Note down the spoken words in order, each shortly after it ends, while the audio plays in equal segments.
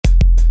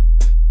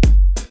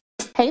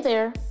Hey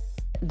there,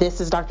 this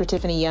is Dr.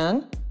 Tiffany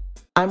Young.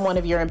 I'm one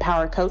of your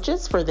Empower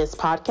coaches for this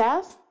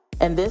podcast,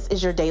 and this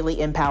is your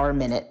Daily Empower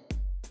Minute.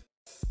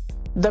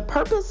 The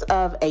purpose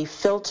of a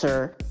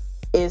filter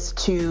is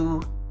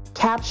to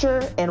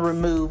capture and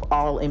remove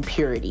all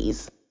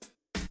impurities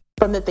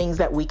from the things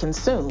that we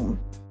consume,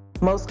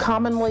 most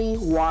commonly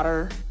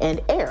water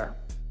and air.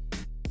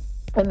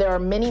 And there are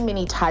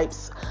many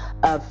types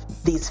of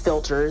these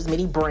filters,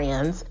 many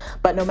brands,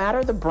 but no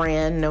matter the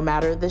brand, no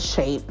matter the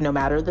shape, no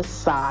matter the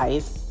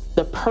size,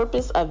 the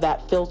purpose of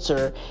that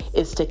filter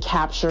is to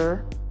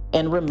capture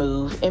and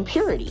remove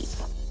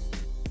impurities.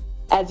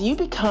 As you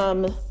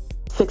become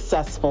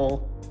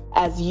successful,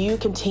 as you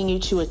continue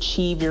to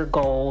achieve your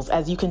goals,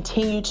 as you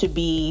continue to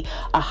be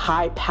a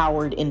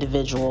high-powered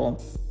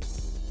individual,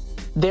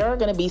 there are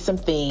going to be some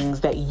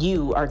things that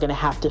you are going to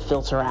have to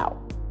filter out.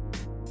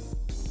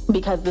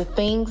 Because the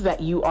things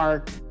that you are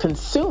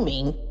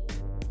consuming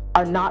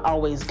are not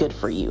always good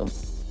for you.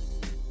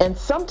 And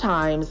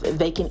sometimes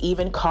they can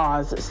even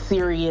cause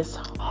serious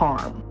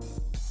harm.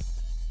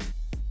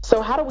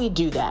 So how do we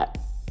do that?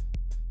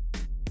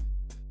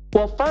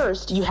 Well,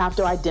 first, you have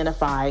to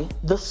identify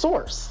the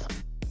source.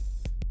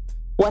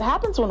 What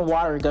happens when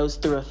water goes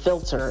through a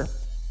filter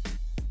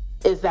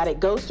is that it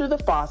goes through the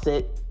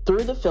faucet,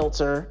 through the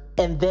filter,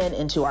 and then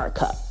into our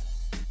cup.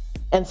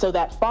 And so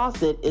that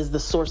faucet is the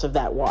source of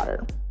that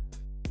water.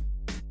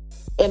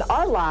 In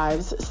our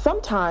lives,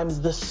 sometimes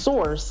the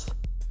source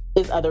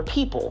is other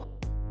people.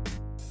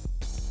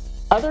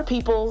 Other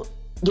people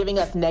giving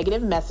us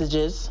negative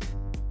messages,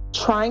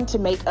 trying to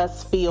make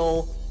us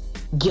feel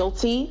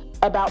guilty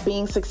about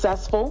being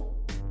successful,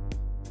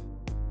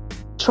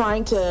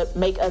 trying to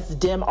make us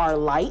dim our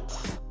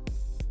lights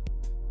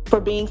for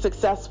being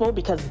successful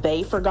because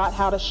they forgot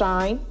how to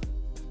shine,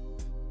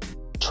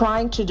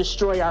 trying to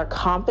destroy our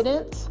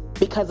confidence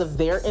because of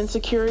their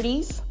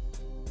insecurities.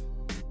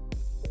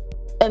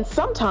 And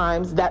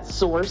sometimes that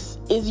source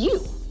is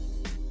you.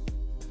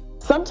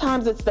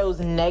 Sometimes it's those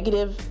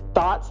negative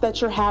thoughts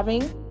that you're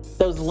having,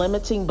 those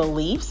limiting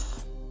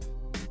beliefs,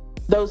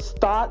 those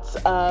thoughts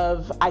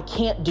of, I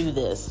can't do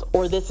this,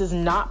 or this is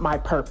not my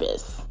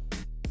purpose,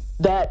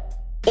 that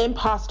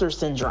imposter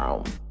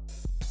syndrome.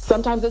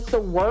 Sometimes it's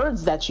the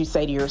words that you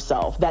say to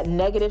yourself, that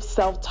negative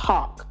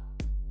self-talk.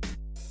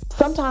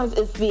 Sometimes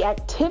it's the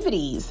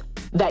activities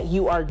that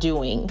you are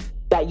doing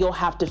that you'll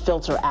have to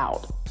filter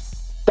out,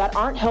 that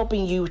aren't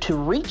helping you to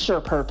reach your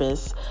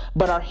purpose,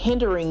 but are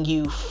hindering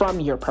you from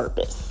your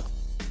purpose.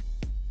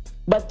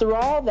 But through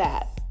all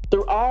that,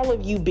 through all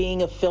of you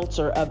being a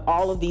filter of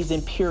all of these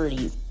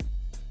impurities,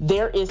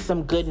 there is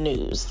some good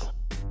news.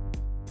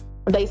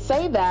 They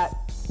say that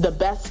the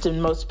best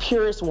and most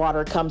purest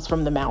water comes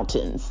from the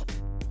mountains.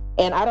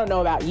 And I don't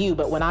know about you,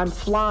 but when I'm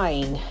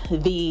flying,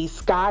 the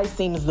sky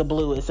seems the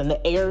bluest and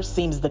the air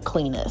seems the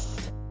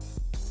cleanest.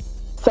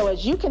 So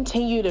as you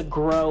continue to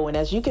grow and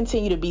as you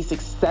continue to be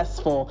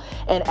successful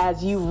and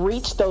as you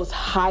reach those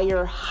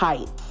higher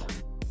heights,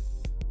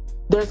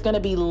 there's going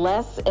to be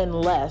less and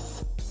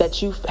less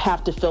that you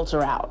have to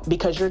filter out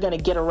because you're going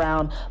to get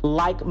around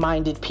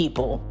like-minded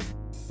people.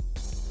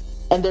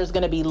 And there's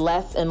going to be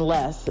less and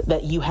less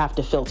that you have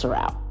to filter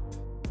out.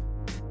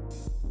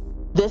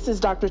 This is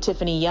Dr.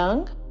 Tiffany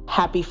Young.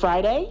 Happy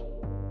Friday.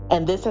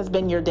 And this has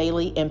been your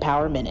Daily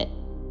Empower Minute.